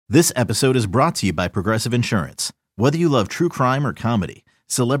This episode is brought to you by Progressive Insurance. Whether you love true crime or comedy,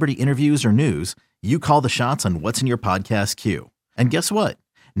 celebrity interviews or news, you call the shots on what's in your podcast queue. And guess what?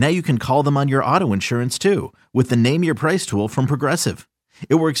 Now you can call them on your auto insurance too with the Name Your Price tool from Progressive.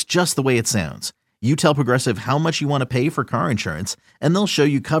 It works just the way it sounds. You tell Progressive how much you want to pay for car insurance, and they'll show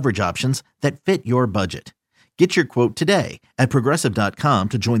you coverage options that fit your budget. Get your quote today at Progressive.com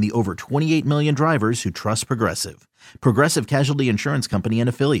to join the over 28 million drivers who trust Progressive. Progressive Casualty Insurance Company and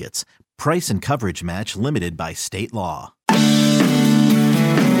Affiliates. Price and coverage match limited by state law.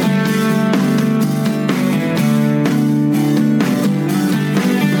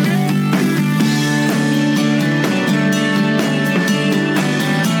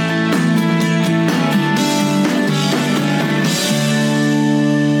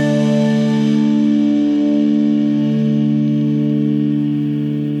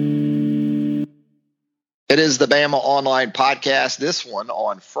 It is the Bama Online Podcast, this one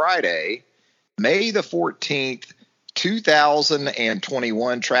on Friday, May the 14th,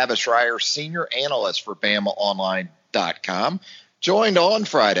 2021. Travis Schreier, Senior Analyst for BamaOnline.com, joined on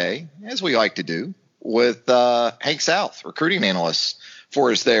Friday, as we like to do, with Hank South, Recruiting Analyst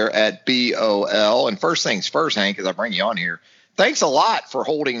for us there at BOL. And first things first, Hank, as I bring you on here, thanks a lot for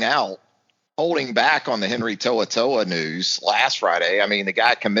holding back on the Henry To'oTo'o news last Friday. I mean, the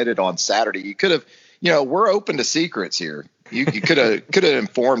guy committed on Saturday. You could have... You know, we're open to secrets here. You could have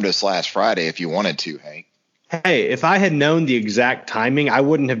informed us last Friday if you wanted to, Hank. Hey, if I had known the exact timing, I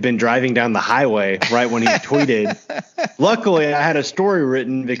wouldn't have been driving down the highway right when he tweeted. Luckily, I had a story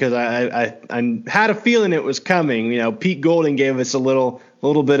written because I had a feeling it was coming. You know, Pete Golding gave us a little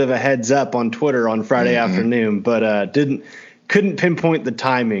bit of a heads up on Twitter on Friday afternoon, but couldn't pinpoint the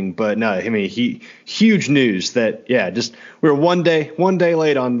timing. But no, I mean, huge news that, just we were one day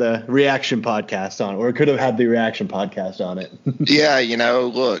late on the reaction podcast on it, or it could have had the reaction podcast on it. Yeah, you know,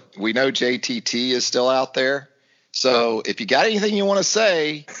 look, we know JTT is still out there. So if you got anything you want to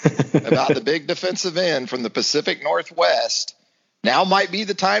say about the big defensive end from the Pacific Northwest, now might be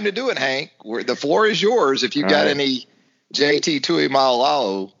the time to do it, Hank. The floor is yours. If you got any JT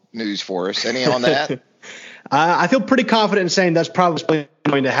Tuimoloau news for us, any on that? I feel pretty confident in saying that's probably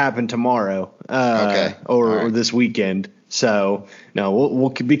going to happen tomorrow or this weekend. So, no,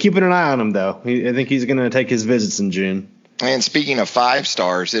 we'll be keeping an eye on him, though. I think he's going to take his visits in June. And speaking of 5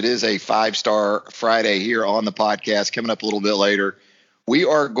 stars, it is a 5-star Friday here on the podcast. Coming up a little bit later, we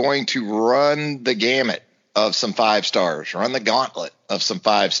are going to run the gamut of some 5 stars, run the gauntlet of some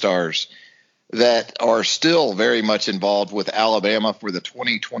 5 stars that are still very much involved with Alabama for the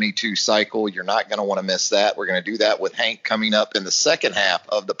 2022 cycle. You're not going to want to miss that. We're going to do that with Hank coming up in the second half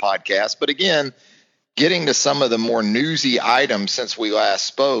of the podcast. But again, getting to some of the more newsy items since we last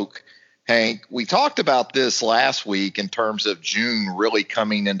spoke, Hank, we talked about this last week in terms of June really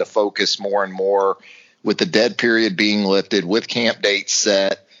coming into focus more and more with the dead period being lifted, with camp dates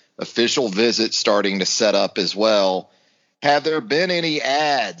set, official visits starting to set up as well. Have there been any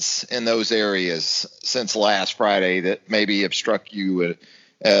ads in those areas since last Friday that maybe have struck you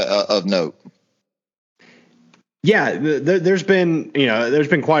of note? Yeah, there's been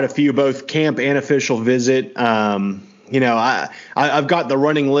quite a few, both camp and official visit. I've got the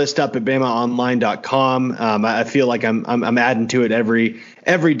running list up at BamaOnline.com. I feel like I'm adding to it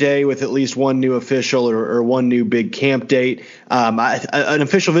every day with at least one new official or one new big camp date. An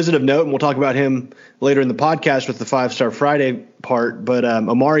official visit of note, and we'll talk about him later in the podcast with the 5-star Friday part. But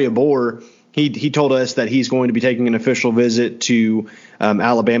Amari Abor, he told us that he's going to be taking an official visit to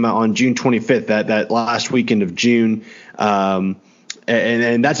Alabama on June 25th, that last weekend of June.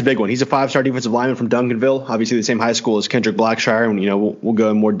 And that's a big one. He's a 5-star defensive lineman from Duncanville, obviously the same high school as Kendrick Blackshire, and we'll go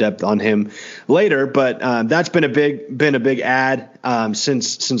in more depth on him later. But that's been a big ad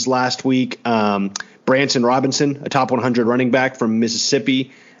since last week. Branson Robinson, a top 100 running back from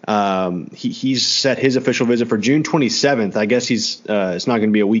Mississippi, he's set his official visit for June 27th. I guess it's not going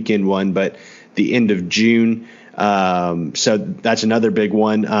to be a weekend one, but the end of June. So that's another big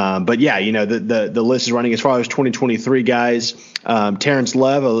one. But yeah, the list is running as far as 2023 guys. Terrence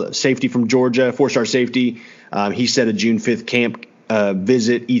Love, a safety from Georgia, 4-star safety. He set a June 5th camp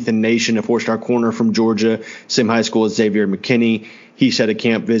visit. Ethan Nation, a 4-star corner from Georgia, same high school as Xavier McKinney. He set a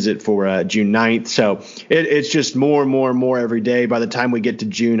camp visit for June 9th. So it's just more and more every day. By the time we get to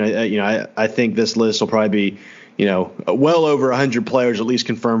June, I think this list will probably be, well over 100 players at least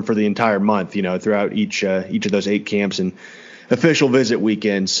confirmed for the entire month, throughout each of those 8 camps and official visit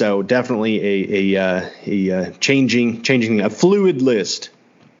weekend. So definitely a changing, a fluid list.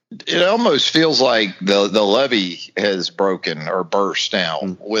 It almost feels like the levee has broken or burst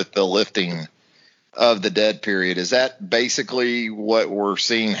now with the lifting of the dead period. Is that basically what we're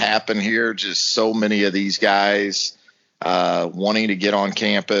seeing happen here? Just so many of these guys wanting to get on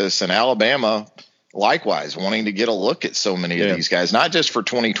campus, and Alabama likewise wanting to get a look at so many of these guys, not just for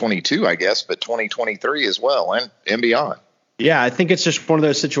 2022, I guess, but 2023 as well and beyond. Yeah, I think it's just one of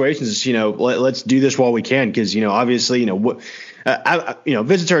those situations, let's do this while we can, because, obviously,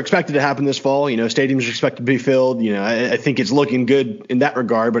 visits are expected to happen this fall. Stadiums are expected to be filled. I think it's looking good in that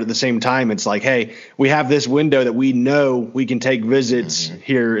regard. But at the same time, it's like, hey, we have this window that we know we can take visits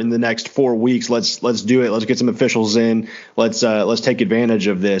here in the next 4 weeks. Let's do it. Let's get some officials in. Let's take advantage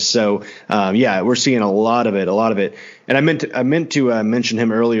of this. So, we're seeing a lot of it. And I meant to mention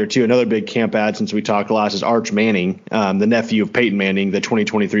him earlier, too. Another big camp ad since we talked last is Arch Manning, the nephew of Peyton Manning, the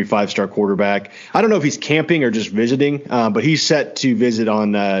 2023 five-star quarterback. I don't know if he's camping or just visiting, but he's set to visit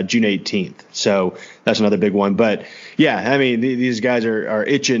on June 18th. So that's another big one. But, I mean, these guys are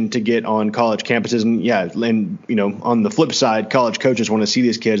itching to get on college campuses. And, on the flip side, college coaches want to see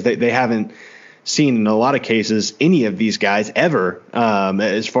these kids. They haven't seen in a lot of cases any of these guys ever,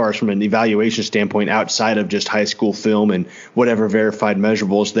 as far as from an evaluation standpoint, outside of just high school film and whatever verified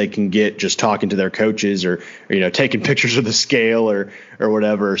measurables they can get just talking to their coaches or taking pictures of the scale or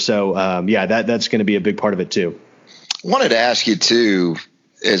whatever. So that's going to be a big part of it too. Wanted to ask you too,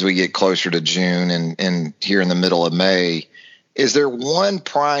 as we get closer to June and here in the middle of May, is there one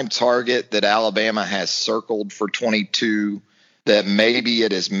prime target that Alabama has circled for 22 that maybe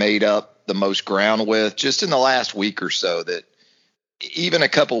it has made up the most ground with just in the last week or so, that even a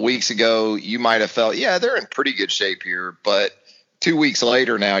couple weeks ago you might have felt, they're in pretty good shape here, but 2 weeks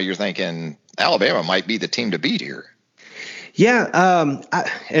later now you're thinking Alabama might be the team to beat here? And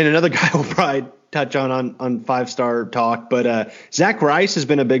another guy we'll probably touch on five-star talk, but Zach Rice has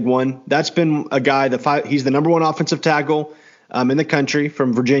been a big one. That's been a guy he's the number one offensive tackle in the country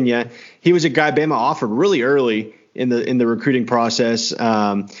from Virginia. He was a guy Bama offered really early in the recruiting process,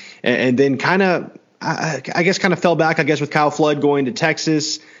 and then kind of fell back, with Kyle Flood going to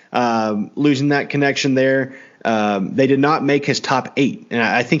Texas, losing that connection there. They did not make his top 8, and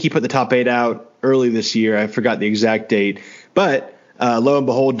I think he put the top 8 out early this year. I forgot the exact date, but lo and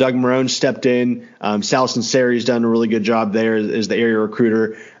behold, Doug Marrone stepped in. Sal Sunseri's done a really good job there as the area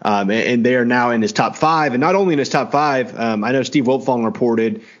recruiter, and they are now in his top 5. And not only in his top 5, I know Steve Wiltfong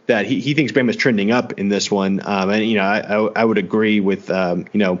reported that he thinks Bama's trending up in this one. I would agree with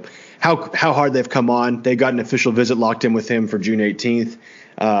how hard they've come on. They got an official visit locked in with him for June 18th.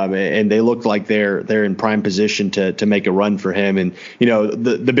 And they look like they're in prime position to make a run for him. And,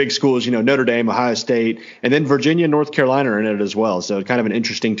 the big schools, Notre Dame, Ohio State, and then Virginia, North Carolina are in it as well. So kind of an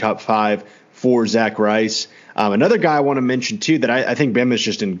interesting top 5 for Zach Rice. Another guy I want to mention, too, that I think Bama's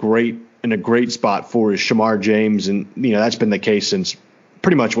just in a great spot for is Shamar James. And, that's been the case since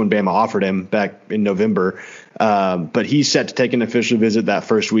pretty much when Bama offered him back in November. But he's set to take an official visit that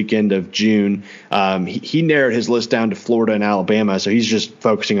first weekend of June. He narrowed his list down to Florida and Alabama, so he's just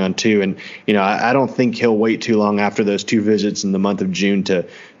focusing on 2. And, I don't think he'll wait too long after those 2 visits in the month of June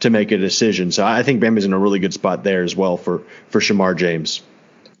to make a decision. So I think Bama's in a really good spot there as well for Shamar James.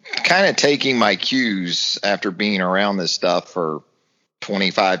 Kind of taking my cues after being around this stuff for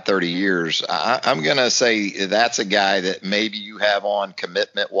 25, 30 years, I'm going to say that's a guy that maybe you have on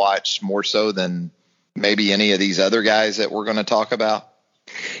commitment watch more so than maybe any of these other guys that we're going to talk about.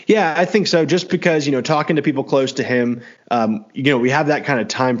 Yeah, I think so. Just because, talking to people close to him, we have that kind of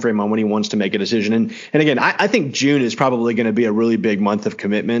time frame on when he wants to make a decision. And again, I think June is probably going to be a really big month of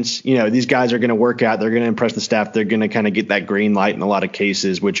commitments. These guys are going to work out. They're going to impress the staff. They're going to kind of get that green light in a lot of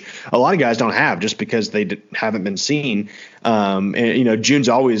cases, which a lot of guys don't have just because they haven't been seen. And June's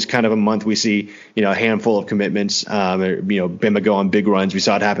always kind of a month we see, a handful of commitments. Bama go on big runs. We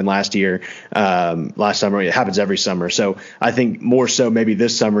saw it happen last summer. It happens every summer. So I think more so maybe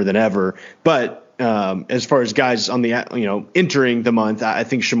this summer than ever. But as far as guys on the entering the month, I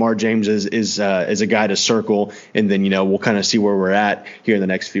think Shamar James is a guy to circle, and then we'll kind of see where we're at here in the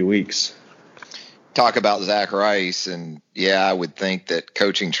next few weeks. Talk about Zach Rice, and I would think that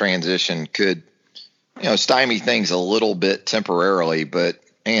coaching transition could stymie things a little bit temporarily, but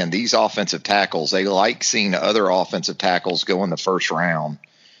man, these offensive tackles, they like seeing other offensive tackles go in the first round.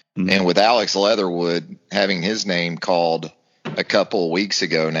 Mm-hmm. And with Alex Leatherwood having his name called a couple of weeks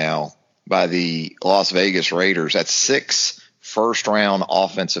ago now by the Las Vegas Raiders, that's 6 first-round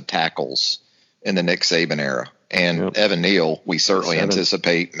offensive tackles in the Nick Saban era. And Evan Neal, we certainly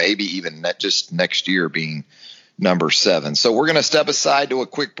anticipate maybe even just next year being number 7. So we're going to step aside to a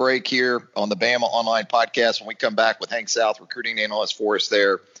quick break here on the Bama Online Podcast. When we come back with Hank South, recruiting analyst for us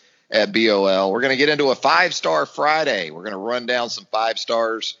there at BOL, we're going to get into a 5-star Friday. We're going to run down some 5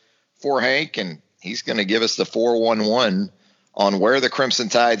 stars for Hank and He's going to give us the 411 on where the Crimson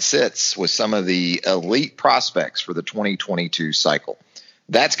Tide sits with some of the elite prospects for the 2022 cycle.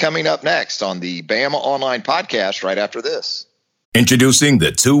 That's coming up next on the Bama Online Podcast right after this. Introducing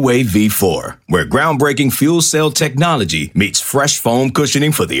the Two-Way V4, where groundbreaking fuel cell technology meets fresh foam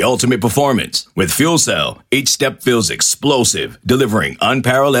cushioning for the ultimate performance. With fuel cell, each step feels explosive, delivering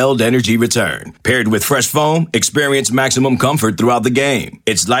unparalleled energy return. Paired with fresh foam, experience maximum comfort throughout the game.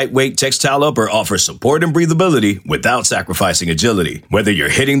 Its lightweight textile upper offers support and breathability without sacrificing agility. Whether you're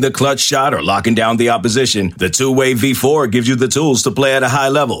hitting the clutch shot or locking down the opposition, the Two-Way V4 gives you the tools to play at a high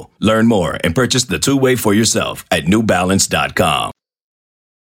level. Learn more and purchase the Two-Way for yourself at newbalance.com.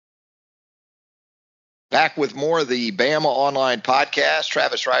 Back with more of the Bama Online Podcast.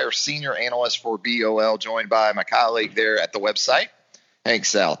 Travis Reier, senior analyst for BOL, joined by my colleague there at the website. Hank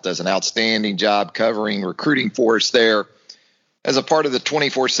South does an outstanding job covering recruiting for us there as a part of the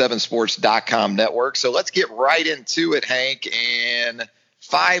 247sports.com network. So let's get right into it, Hank, and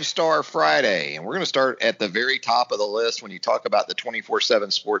 5-Star Friday. And we're going to start at the very top of the list when you talk about the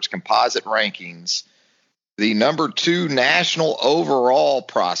 247 Sports composite rankings. The number 2 national overall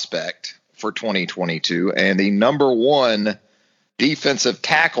prospect for 2022 and the number 1 defensive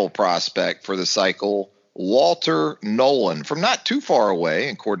tackle prospect for the cycle, Walter Nolen, from not too far away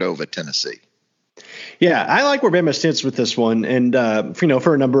in Cordova, Tennessee. Yeah, I like where Bama sits with this one, and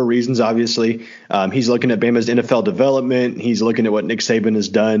for a number of reasons. Obviously, he's looking at Bama's NFL development. He's looking at what Nick Saban has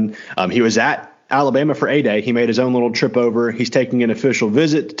done. He was at Alabama for A-Day. He made his own little trip over. He's taking an official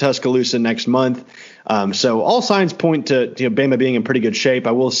visit to Tuscaloosa next month. So all signs point to Bama being in pretty good shape.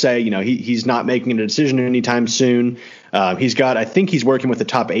 I will say, he's not making a decision anytime soon. I think he's working with the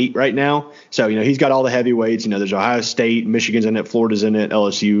top 8 right now. So, he's got all the heavyweights. There's Ohio State, Michigan's in it, Florida's in it,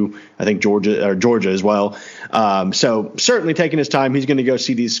 LSU, I think Georgia as well. So certainly taking his time. He's going to go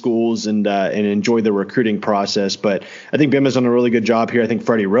see these schools and enjoy the recruiting process. But I think Bama's done a really good job here. I think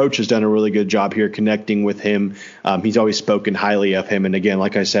Freddie Roach has done a really good job here connecting with him. He's always spoken highly of him. And again,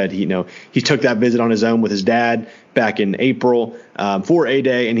 like I said, he took that visit on his own with his dad back in April for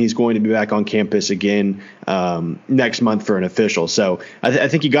A-Day, and he's going to be back on campus again next month for an official. So I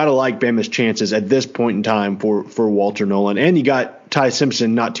think you got to like Bama's chances at this point in time for Walter Nolen. And you got Ty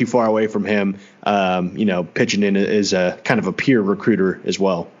Simpson not too far away from him, pitching in as a kind of a peer recruiter as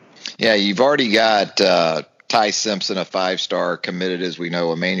well. Yeah, you've already got Ty Simpson, a 5-star committed, as we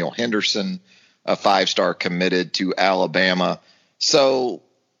know, Emmanuel Henderson, a 5-star committed to Alabama. So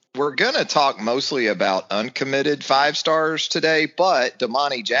we're going to talk mostly about uncommitted 5-stars today, but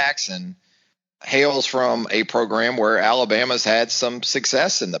Damani Jackson hails from a program where Alabama's had some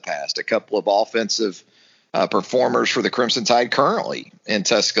success in the past. A couple of offensive performers for the Crimson Tide currently in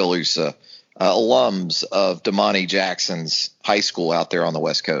Tuscaloosa, alums of Damani Jackson's high school out there on the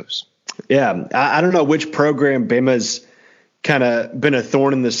West Coast. Yeah, I don't know which program Bama's kind of been a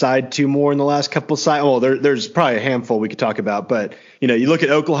thorn in the side to more in the last couple of cycles. Well, there's probably a handful we could talk about, but you look at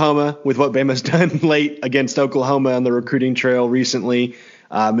Oklahoma with what Bama's done late against Oklahoma on the recruiting trail recently,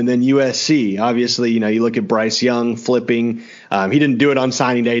 and then USC. Obviously, you look at Bryce Young flipping. He didn't do it on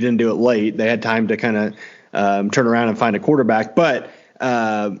signing day. He didn't do it late. They had time to kind of turn around and find a quarterback, but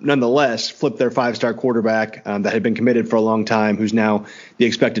nonetheless, flipped their 5-star quarterback that had been committed for a long time, who's now the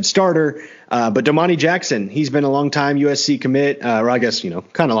expected starter. But Damani Jackson, he's been a long time USC commit, or I guess,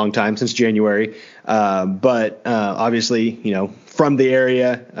 kind of long time, since January. But obviously, from the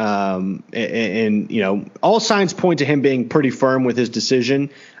area, and all signs point to him being pretty firm with his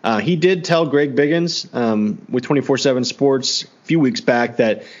decision. He did tell Greg Biggins with 247 Sports a few weeks back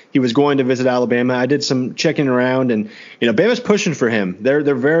that he was going to visit Alabama. I did some checking around, and Bama's pushing for him.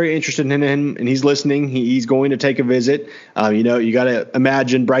 They're very interested in him, and he's listening. He's going to take a visit. You got to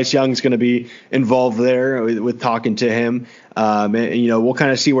imagine Bryce Young's going to be involved there with talking to him. And we'll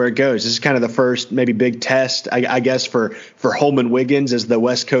kind of see where it goes. This is kind of the first maybe big test, I guess, for Holman Wiggins as the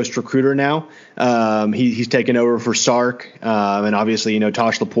West Coast recruiter now. He's taken over for Sark, and obviously,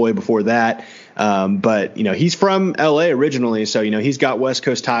 Tosh Lapoy before that. But he's from LA originally, so he's got West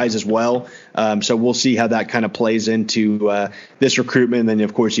Coast ties as well. So we'll see how that kind of plays into this recruitment. And then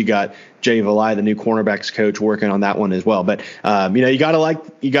of course you got Jay Valai, the new cornerbacks coach, working on that one as well. But you gotta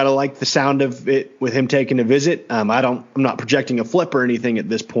like the sound of it with him taking a visit. I'm not projecting a flip or anything at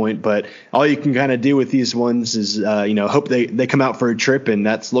this point, but all you can kind of do with these ones is hope they come out for a trip, and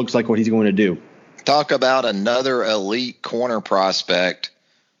that looks like what he's going to do. Talk about another elite corner prospect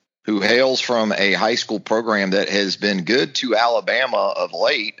who hails from a high school program that has been good to Alabama of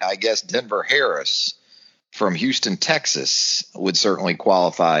late. I guess Denver Harris from Houston, Texas would certainly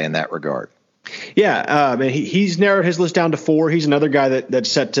qualify in that regard. Yeah, he's narrowed his list down to 4. He's another guy that's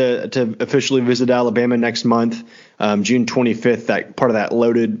set to officially visit Alabama next month, June 25th. That part of that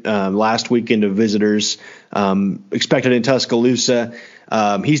loaded last weekend of visitors expected in Tuscaloosa.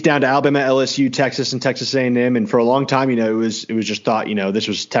 He's down to Alabama, LSU, Texas, and Texas A&M. And for a long time, it was just thought, this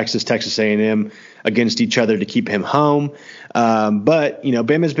was Texas A&M against each other to keep him home. But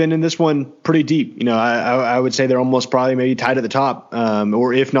Bama's been in this one pretty deep. I would say they're almost probably maybe tied at the top,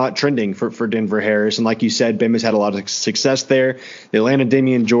 or if not trending for Denver Harris. And like you said, Bama's had a lot of success there. They landed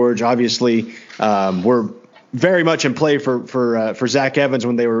Damian George, obviously, were very much in play for Zach Evans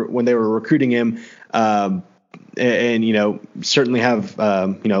when they were recruiting him. And certainly have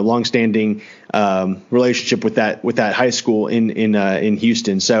longstanding relationship with that high school in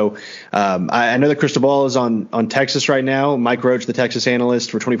Houston. So I know the crystal ball is on Texas right now. Mike Roach, the Texas analyst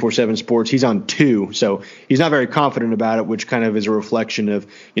for 24/7 Sports, he's on 2, so he's not very confident about it, which kind of is a reflection of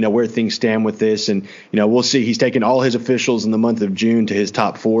where things stand with this. And we'll see. He's taken all his officials in the month of June to his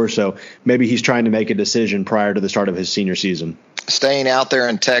top 4, so maybe he's trying to make a decision prior to the start of his senior season. Staying out there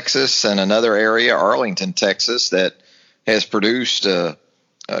in Texas and another area, Arlington, Texas, that has produced a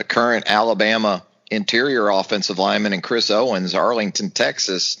current Alabama interior offensive lineman in Chris Owens. Arlington,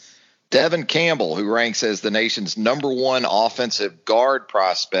 Texas, Devin Campbell, who ranks as the nation's #1 offensive guard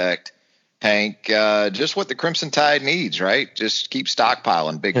prospect. Hank, just what the Crimson Tide needs, right? Just keep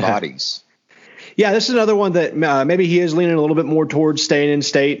stockpiling big bodies. Yeah, this is another one that maybe he is leaning a little bit more towards staying in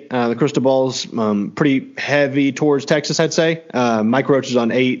state. The crystal ball's pretty heavy towards Texas, I'd say. Mike Roach is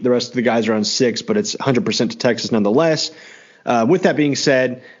on 8. The rest of the guys are on 6, but it's 100% to Texas nonetheless. With that being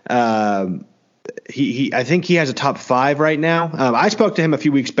said, I think he has a top 5 right now. I spoke to him a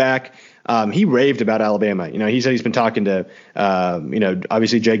few weeks back. He raved about Alabama. He said he's been talking to,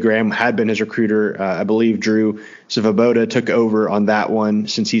 obviously Jay Graham had been his recruiter. I believe Drew Svoboda took over on that one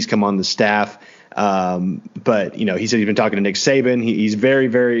since he's come on the staff. But he said he's been talking to Nick Saban. He's very,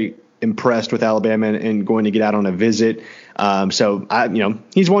 very impressed with Alabama and going to get out on a visit. So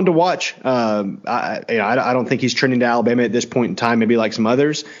he's one to watch. I don't think he's trending to Alabama at this point in time, maybe like some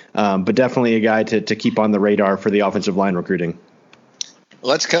others, but definitely a guy to keep on the radar for the offensive line recruiting.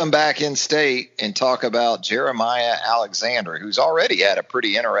 Let's come back in state and talk about Jeremiah Alexander, who's already had a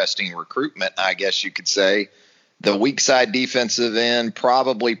pretty interesting recruitment, I guess you could say. The weak side defensive end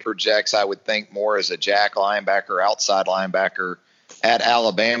probably projects, I would think, more as a jack linebacker, outside linebacker at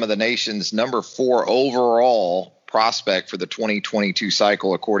Alabama, the nation's #4 overall prospect for the 2022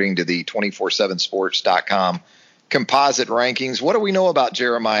 cycle, according to the 247sports.com composite rankings. What do we know about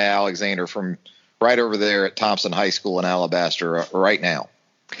Jeremiah Alexander from right over there at Thompson High School in Alabaster right now?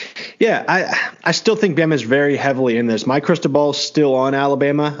 Yeah, I still think Bama is very heavily in this. My crystal ball is still on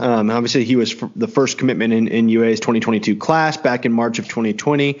Alabama. Obviously, he was the first commitment in UA's 2022 class back in March of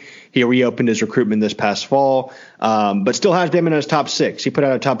 2020. He reopened his recruitment this past fall, but still has Bama in his top 6. He put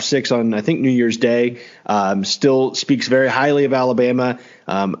out a top 6 on, I think, New Year's Day. Still speaks very highly of Alabama.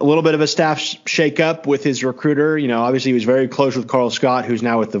 A little bit of a staff shakeup with his recruiter. Obviously he was very close with Carl Scott, who's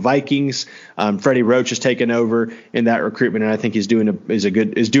now with the Vikings. Freddie Roach has taken over in that recruitment, and I think he's doing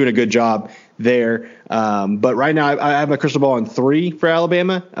a good job there. But right now I have my crystal ball on 3 for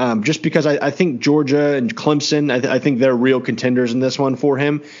Alabama, just because I think Georgia and Clemson, I think they're real contenders in this one for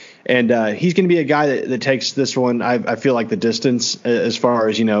him. And he's going to be a guy that takes this one, I feel like, the distance as far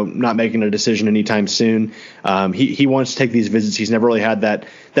as, not making a decision anytime soon. He wants to take these visits. He's never really had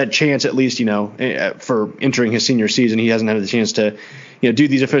that chance, at least, for entering his senior season. He hasn't had the chance to, do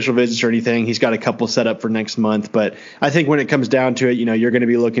these official visits or anything. He's got a couple set up for next month. But I think when it comes down to it, you're going to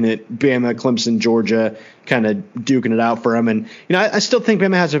be looking at Bama, Clemson, Georgia, kind of duking it out for him. And, I still think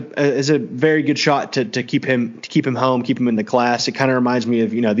Bama has a very good shot to keep him home, keep him in the class. It kind of reminds me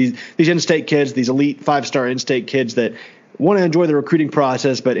of, these in-state kids, these elite 5-star in-state kids that want to enjoy the recruiting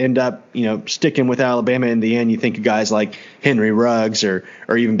process, but end up, sticking with Alabama in the end. You think of guys like Henry Ruggs or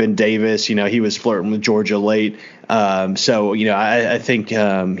even Ben Davis. He was flirting with Georgia late. So I think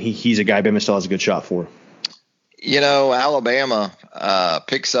he's a guy Bama still has a good shot for. Alabama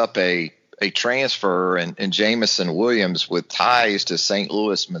picks up a transfer in Jamison Williams with ties to St.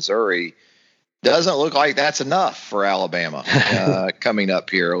 Louis, Missouri. Doesn't look like that's enough for Alabama coming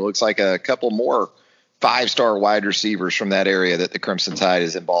up here. It looks like a couple more 5-star wide receivers from that area that the Crimson Tide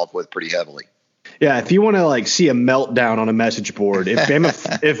is involved with pretty heavily. Yeah, if you want to see a meltdown on a message board, if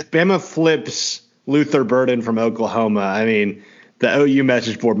Bama flips Luther Burden from Oklahoma, the OU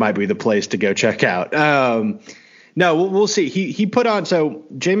message board might be the place to go check out. No, we'll see. He put on, so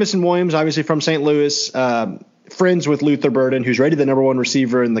Jamison Williams, obviously from St. Louis, friends with Luther Burden, who's rated the #1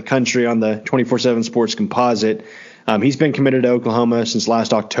 receiver in the country on the 24/7 Sports composite. He's been committed to Oklahoma since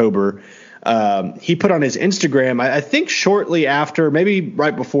last October. he put on his Instagram, I think shortly after, maybe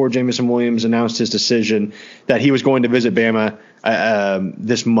right before Jameson Williams announced his decision, that he was going to visit Bama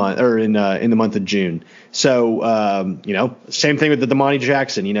this month, or in the month of June. So, same thing with the Damani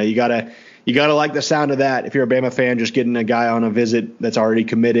Jackson. You gotta like the sound of that. If you're a Bama fan, just getting a guy on a visit that's already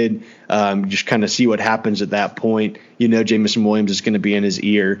committed, just kind of see what happens at that point. Jameson Williams is going to be in his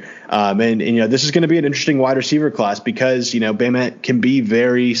ear. And this is going to be an interesting wide receiver class because, Bama can be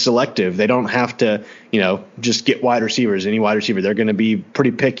very selective. They don't have to, just get wide receivers, any wide receiver. They're going to be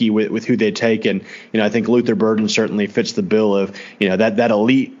pretty picky with who they take. And, I think Luther Burden certainly fits the bill of, that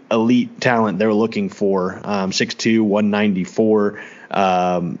elite talent they're looking for. 6'2", 194.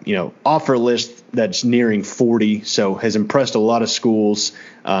 Offer list that's nearing 40, so has impressed a lot of schools,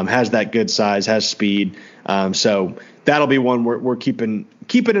 has that good size, has speed. So that'll be one we're keeping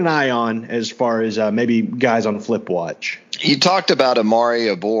an eye on as far as maybe guys on flip watch. You talked about Amari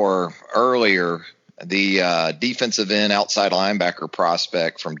Abor earlier, the defensive end outside linebacker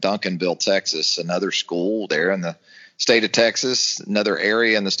prospect from Duncanville, Texas, another school there in the state of Texas, another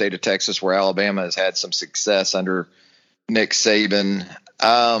area in the state of Texas where Alabama has had some success under Nick Saban.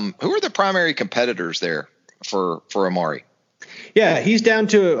 Who are the primary competitors there for Amari? Yeah, he's down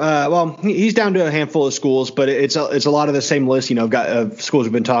to he's down to a handful of schools, but it's a lot of the same list. I've got schools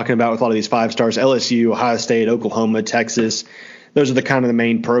we've been talking about with a lot of these 5 stars: LSU, Ohio State, Oklahoma, Texas. Those are the kind of the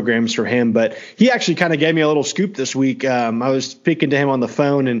main programs for him. But he actually kind of gave me a little scoop this week. I was speaking to him on the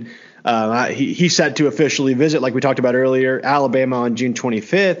phone, and he's set to officially visit, like we talked about earlier, Alabama on June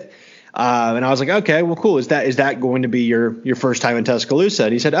 25th. And I was like, okay, well, cool. Is that going to be your first time in Tuscaloosa?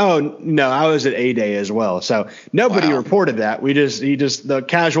 And he said, oh, no, I was at A-Day as well. So nobody reported that. He just the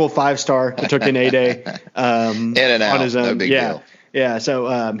casual 5-star that took an A-Day in and out, on his own. No big deal. Yeah.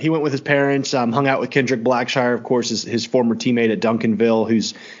 So he went with his parents, hung out with Kendrick Blackshire, of course, his former teammate at Duncanville,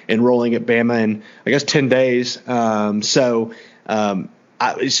 who's enrolling at Bama in, I guess, 10 days.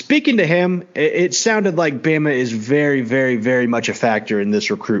 Speaking to him, it sounded like Bama is very, very, very much a factor in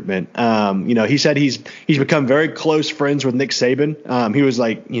this recruitment. He said he's become very close friends with Nick Saban. He was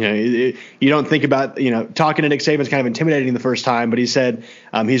like, you don't think about, talking to Nick Saban is kind of intimidating the first time, but he said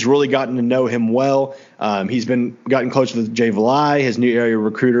he's really gotten to know him well. He's gotten close with Jay Valai, his new area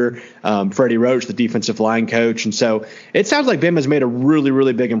recruiter, Freddie Roach, the defensive line coach. And so it sounds like Bama's made a really,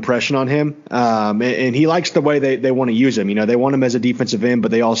 really big impression on him. And he likes the way they want to use him. They want him as a defensive end, but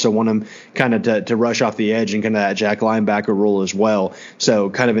they also want him kind of to rush off the edge and kind of that jack linebacker role as well. So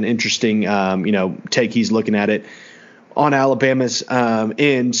kind of an interesting, take he's looking at it on Alabama's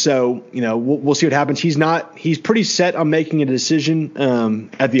end. So, we'll see what happens. He's pretty set on making a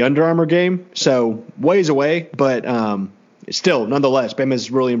decision at the Under Armour game. So ways away, but still, nonetheless, Bama's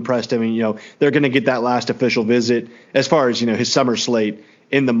really impressed him. And, they're going to get that last official visit as far as, his summer slate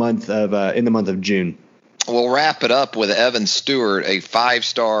in the month of June. We'll wrap it up with Evan Stewart, a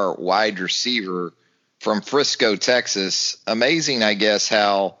 5-star wide receiver from Frisco, Texas. Amazing, I guess,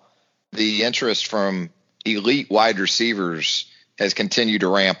 how the interest from elite wide receivers has continued to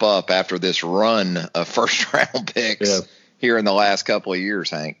ramp up after this run of first-round picks here in the last couple of years,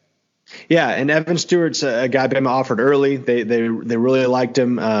 Hank. Yeah, and Evan Stewart's a guy Bama offered early. They really liked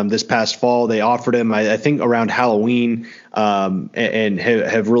him this past fall. They offered him, I think, around Halloween, and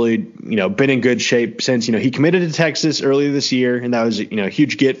have really been in good shape since. He committed to Texas earlier this year, and that was a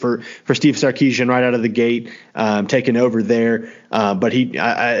huge get for Steve Sarkisian right out of the gate, taking over there. But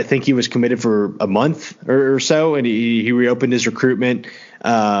I think he was committed for a month or so, and he reopened his recruitment.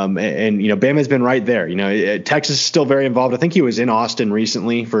 And Bama's been right there. Texas is still very involved. I think he was in Austin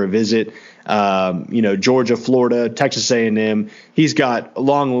recently for a visit. Georgia, Florida, Texas A&M. He's got a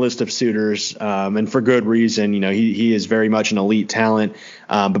long list of suitors, and for good reason. He is very much an elite talent.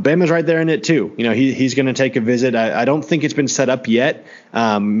 But Bama's right there in it too. He's going to take a visit. I don't think it's been set up yet.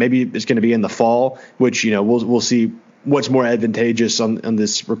 Maybe it's going to be in the fall, which we'll see what's more advantageous on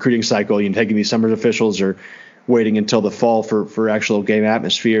this recruiting cycle. Taking these summer officials or waiting until the fall for actual game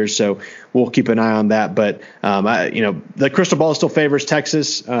atmospheres. So we'll keep an eye on that. But, the crystal ball still favors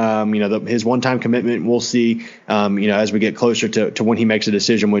Texas. His one-time commitment, we'll see, as we get closer to when he makes a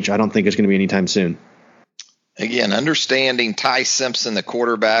decision, which I don't think is going to be anytime soon. Again, understanding Ty Simpson, the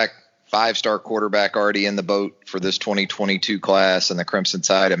quarterback, 5-star quarterback already in the boat for this 2022 class, and the Crimson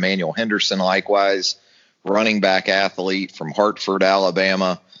Tide, Emmanuel Henderson, likewise, running back athlete from Hartford,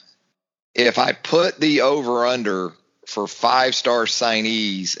 Alabama. If I put the over-under for 5-star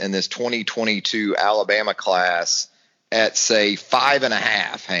signees in this 2022 Alabama class at, say,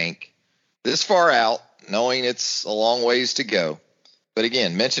 5.5, Hank, this far out, knowing it's a long ways to go, but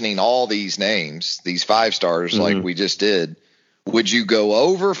again, mentioning all these names, these 5 stars like we just did, Would you go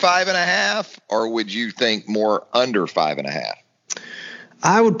over 5.5, or would you think more under 5.5?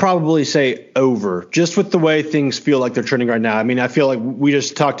 I would probably say over, just with the way things feel like they're trending right now. I mean, I feel like we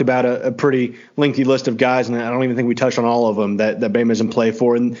just talked about a pretty lengthy list of guys, and I don't even think we touched on all of them that Bama's in play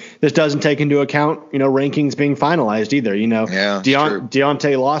for. And this doesn't take into account, rankings being finalized either.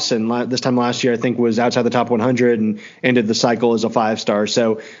 Deontay Lawson this time last year, I think, was outside the top 100 and ended the cycle as a 5-star.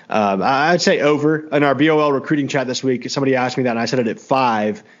 So I'd say over. In our BOL recruiting chat this week, somebody asked me that, and I said it at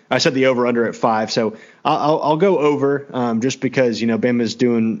 5. I said the over/under at 5, so I'll go over just because Bama's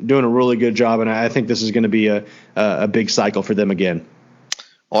doing a really good job, and I think this is going to be a big cycle for them again.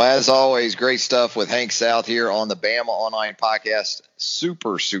 Well, as always, great stuff with Hank South here on the Bama Online Podcast.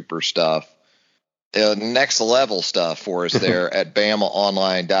 Super stuff, next level stuff for us there at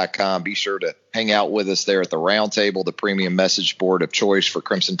BamaOnline.com. Be sure to hang out with us there at the Roundtable, the premium message board of choice for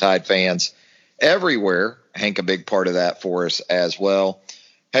Crimson Tide fans everywhere. Hank, a big part of that for us as well.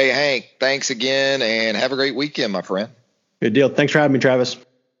 Hey, Hank, thanks again, and have a great weekend, my friend. Good deal. Thanks for having me, Travis.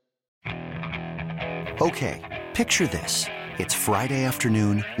 Okay, picture this. It's Friday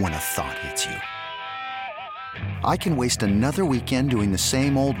afternoon when a thought hits you. I can waste another weekend doing the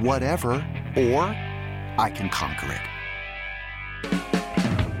same old whatever, or I can conquer it.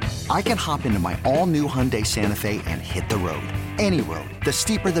 I can hop into my all-new Hyundai Santa Fe and hit the road. Any road. The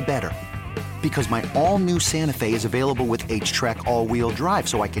steeper, the better. Because my all-new Santa Fe is available with H-Track all-wheel drive,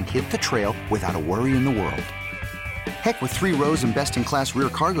 so I can hit the trail without a worry in the world. Heck, with 3 rows and best-in-class rear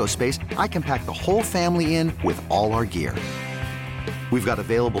cargo space, I can pack the whole family in with all our gear. We've got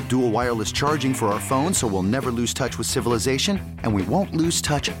available dual wireless charging for our phones, so we'll never lose touch with civilization, and we won't lose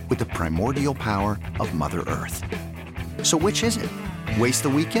touch with the primordial power of Mother Earth. So which is it? Waste the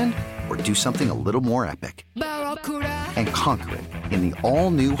weekend or do something a little more epic and conquer it in the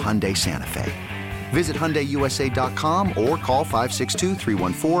all-new Hyundai Santa Fe? Visit HyundaiUSA.com or call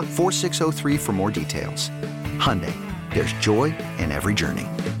 562-314-4603 for more details. Hyundai, there's joy in every journey.